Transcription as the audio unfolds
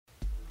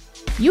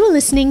You are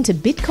listening to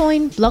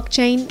Bitcoin,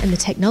 Blockchain, and the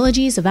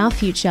Technologies of Our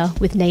Future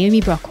with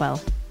Naomi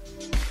Brockwell.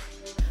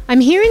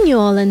 I'm here in New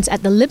Orleans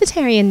at the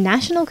Libertarian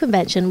National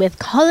Convention with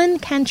Colin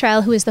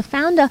Cantrell, who is the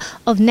founder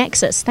of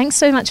Nexus. Thanks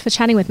so much for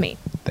chatting with me.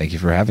 Thank you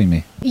for having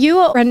me. You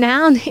are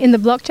renowned in the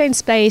blockchain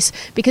space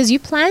because you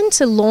plan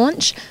to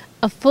launch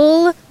a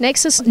full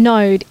Nexus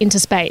node into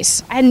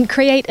space and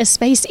create a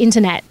space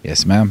internet.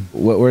 Yes, ma'am.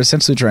 What we're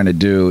essentially trying to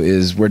do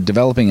is we're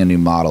developing a new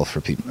model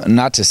for people.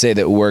 Not to say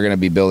that we're going to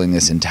be building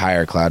this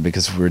entire cloud,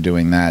 because if we're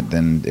doing that,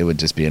 then it would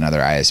just be another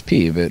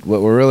ISP. But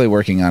what we're really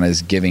working on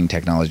is giving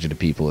technology to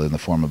people in the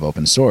form of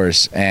open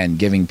source and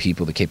giving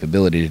people the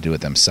capability to do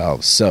it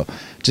themselves. So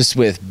just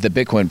with the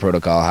Bitcoin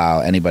protocol, how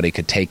anybody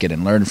could take it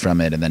and learn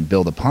from it and then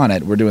build upon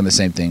it, we're doing the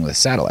same thing with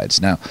satellites.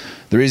 Now,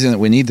 the reason that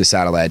we need the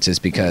satellites is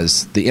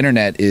because the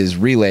internet is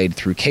relayed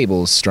through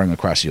cables strung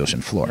across the ocean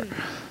floor.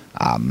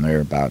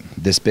 They're about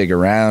this big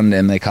around,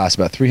 and they cost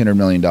about $300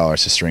 million to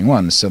string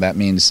one. So that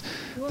means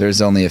there's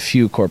only a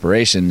few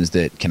corporations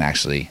that can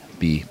actually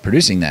be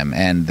producing them,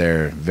 and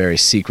they're very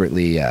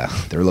secretly,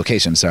 their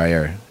locations,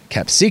 are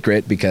kept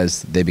secret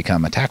because they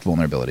become attack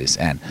vulnerabilities.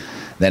 And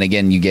then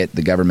again, you get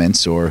the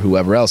governments or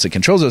whoever else that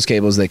controls those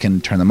cables, they can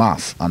turn them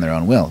off on their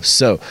own will.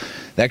 So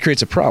that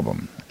creates a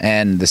problem.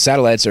 And the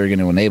satellites are going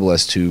to enable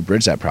us to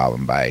bridge that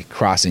problem by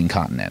crossing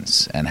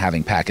continents and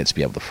having packets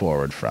be able to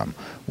forward from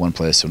one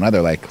place to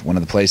another. Like one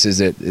of the places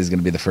that is going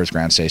to be the first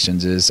ground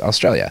stations is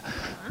Australia.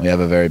 We have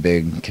a very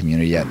big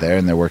community out there,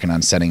 and they're working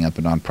on setting up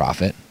a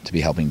nonprofit to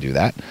be helping do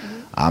that.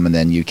 And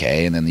then UK,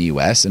 and then the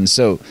US. And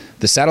so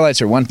the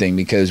satellites are one thing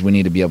because we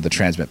need to be able to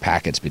transmit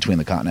packets between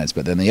the continents.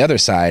 But then the other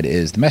side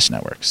is the mesh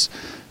networks.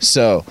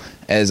 So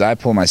as I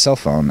pull my cell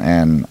phone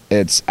and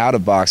it's out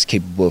of box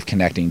capable of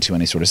connecting to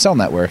any sort of cell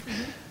network,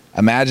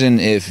 imagine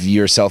if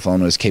your cell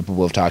phone was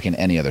capable of talking to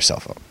any other cell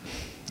phone.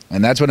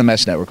 And that's what a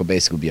mesh network will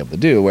basically be able to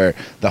do, where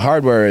the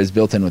hardware is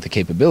built in with the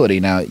capability.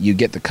 Now, you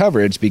get the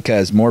coverage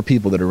because more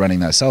people that are running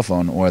that cell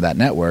phone or that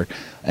network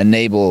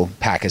enable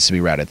packets to be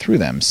routed through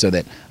them so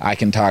that I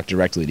can talk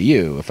directly to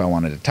you if I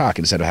wanted to talk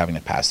instead of having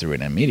to pass through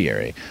an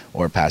intermediary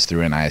or pass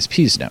through an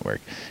ISP's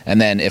network.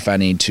 And then if I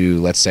need to,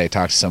 let's say,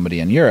 talk to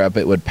somebody in Europe,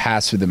 it would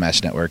pass through the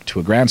mesh network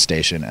to a ground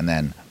station and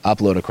then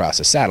upload across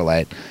a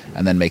satellite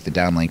and then make the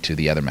downlink to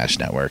the other mesh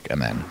network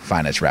and then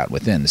find its route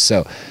within.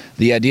 So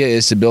the idea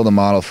is to build a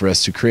model for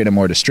us to create a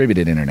more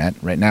distributed internet.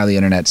 Right now, the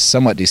internet's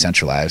somewhat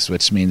decentralized,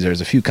 which means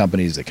there's a few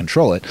companies that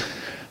control it.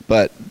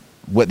 But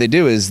what they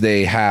do is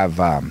they have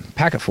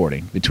packet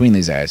forwarding between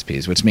these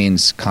ISPs, which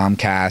means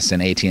Comcast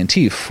and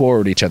AT&T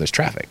forward each other's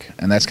traffic.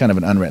 And that's kind of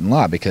an unwritten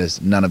law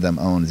because none of them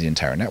owns the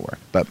entire network.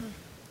 But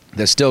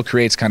that still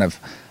creates kind of,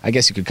 I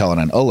guess you could call it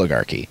an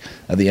oligarchy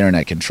of the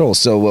internet control.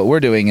 So what we're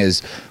doing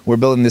is we're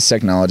building this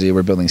technology,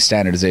 we're building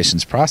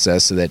standardizations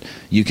process so that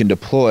you can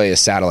deploy a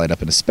satellite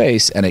up into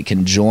space and it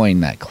can join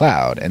that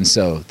cloud. And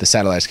so the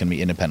satellites can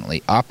be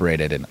independently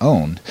operated and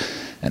owned.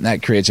 And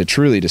that creates a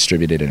truly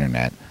distributed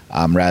internet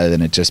rather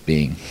than it just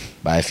being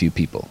by a few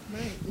people.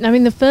 I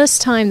mean, the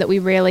first time that we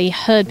really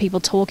heard people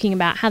talking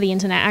about how the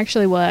internet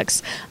actually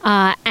works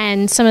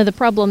and some of the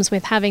problems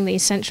with having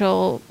these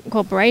central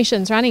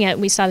corporations running it,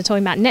 we started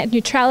talking about net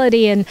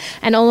neutrality and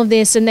all of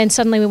this, and then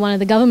suddenly we wanted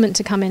the government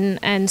to come in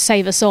and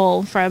save us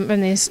all from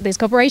these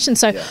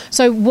corporations.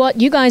 So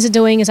what you guys are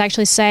doing is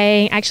actually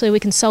saying, actually, we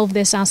can solve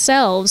this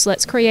ourselves.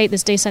 Let's create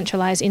this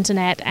decentralized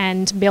internet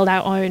and build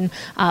our own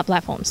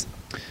platforms.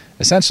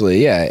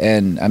 Essentially, yeah.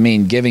 And I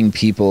mean, giving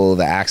people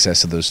the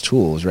access to those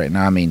tools right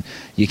now, I mean,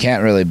 you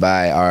can't really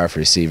buy RF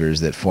receivers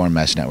that form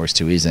mesh networks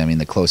too easily. I mean,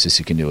 the closest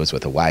you can do is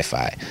with a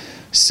Wi-Fi.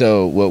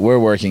 So what we're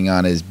working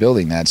on is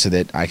building that so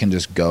that I can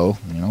just go,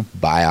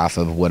 buy off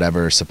of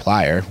whatever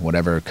supplier,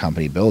 whatever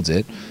company builds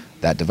it,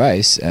 that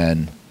device,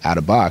 and out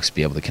of box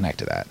be able to connect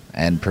to that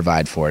and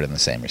provide for it in the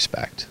same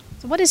respect.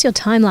 So what is your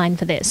timeline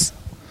for this?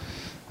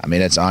 I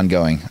mean, it's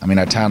ongoing. I mean,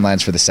 our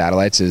timelines for the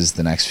satellites is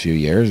the next few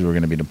years. We're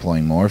going to be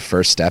deploying more.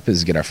 First step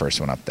is get our first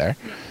one up there.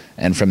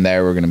 And from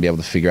there, we're going to be able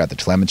to figure out the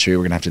telemetry.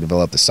 We're going to have to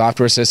develop the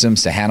software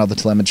systems to handle the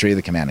telemetry,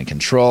 the command and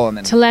control. And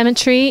then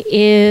telemetry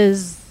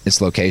is? Its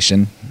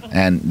location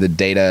and the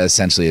data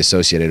essentially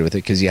associated with it,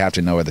 because you have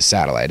to know where the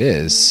satellite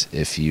is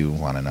if you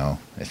want to know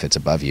if it's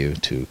above you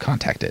to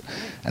contact it.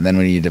 And then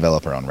we need to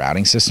develop our own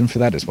routing system for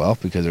that as well,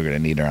 because we're going to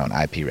need our own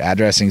IP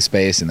addressing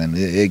space. And then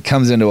it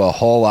comes into a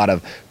whole lot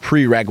of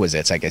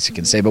prerequisites, I guess you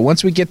can say. But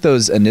once we get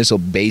those initial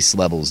base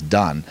levels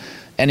done,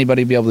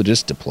 anybody will be able to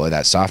just deploy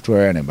that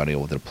software, anybody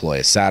will deploy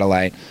a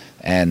satellite.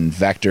 And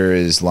Vector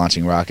is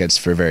launching rockets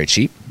for very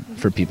cheap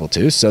for people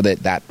too, so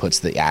that puts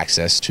the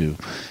access to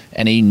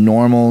any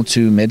normal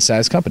to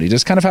mid-sized company.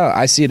 Just kind of how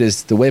I see it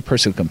is the way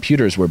personal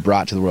computers were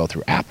brought to the world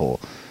through Apple,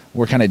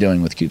 we're kind of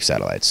doing with Cube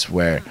satellites,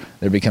 where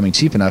they're becoming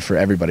cheap enough for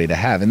everybody to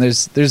have. And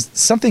there's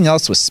something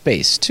else with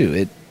space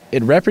too.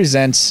 It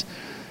represents,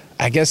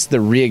 I guess, the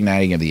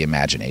reigniting of the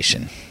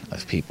imagination.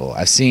 of people.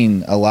 I've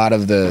seen a lot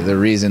of the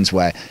reasons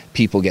why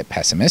people get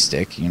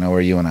pessimistic,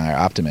 where you and I are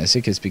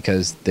optimistic, is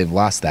because they've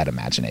lost that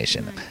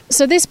imagination.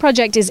 So this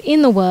project is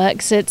in the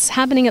works, it's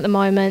happening at the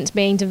moment,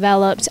 being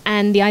developed,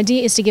 and the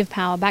idea is to give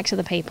power back to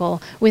the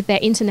people with their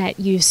internet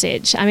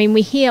usage. I mean,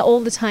 we hear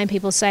all the time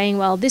people saying,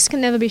 well, this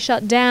can never be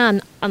shut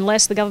down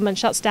unless the government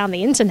shuts down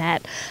the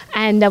internet,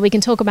 and we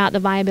can talk about the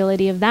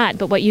viability of that,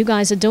 but what you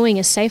guys are doing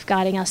is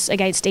safeguarding us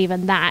against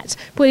even that,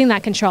 putting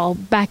that control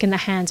back in the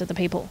hands of the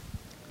people.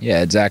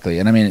 Yeah, exactly.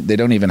 And I mean, they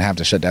don't even have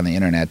to shut down the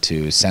internet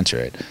to censor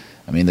it.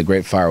 I mean, the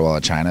Great Firewall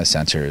of China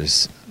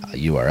censors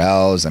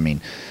URLs. I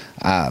mean,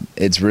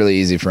 it's really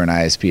easy for an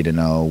ISP to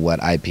know what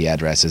IP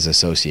address is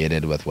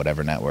associated with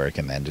whatever network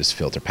and then just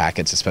filter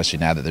packets, especially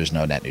now that there's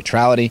no net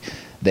neutrality.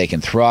 They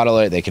can throttle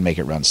it, they can make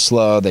it run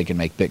slow, they can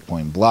make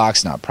Bitcoin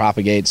blocks, not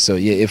propagate. So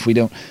if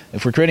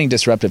we're creating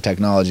disruptive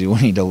technology,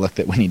 we need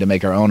to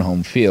make our own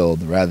home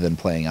field rather than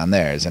playing on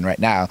theirs. And right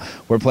now,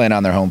 we're playing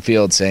on their home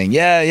field saying,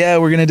 yeah,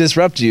 we're going to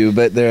disrupt you,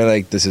 but they're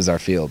like, this is our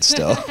field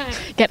still.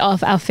 Get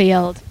off our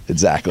field.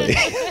 Exactly.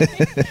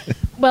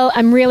 Well,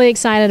 I'm really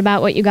excited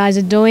about what you guys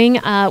are doing.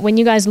 When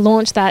you guys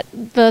launch that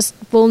first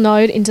full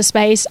node into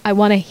space, I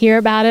want to hear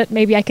about it.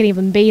 Maybe I could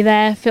even be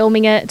there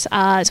filming it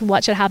to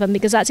watch it happen,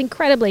 because that's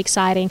incredibly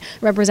exciting.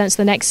 Represents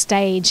the next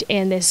stage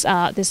in this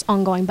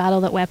ongoing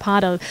battle that we're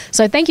part of.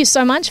 So thank you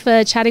so much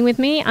for chatting with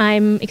me.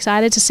 I'm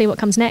excited to see what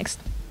comes next.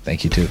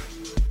 Thank you too.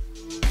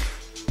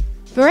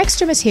 For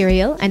extra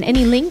material and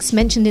any links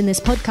mentioned in this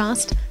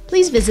podcast,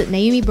 please visit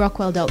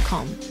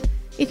naomibrockwell.com.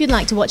 If you'd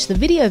like to watch the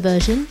video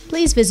version,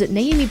 please visit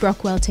Naomi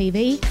Brockwell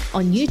TV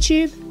on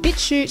YouTube,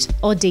 BitChute,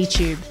 or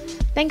DTube.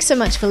 Thanks so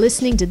much for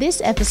listening to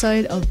this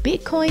episode of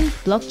Bitcoin,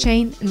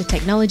 Blockchain, and the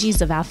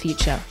Technologies of Our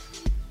Future.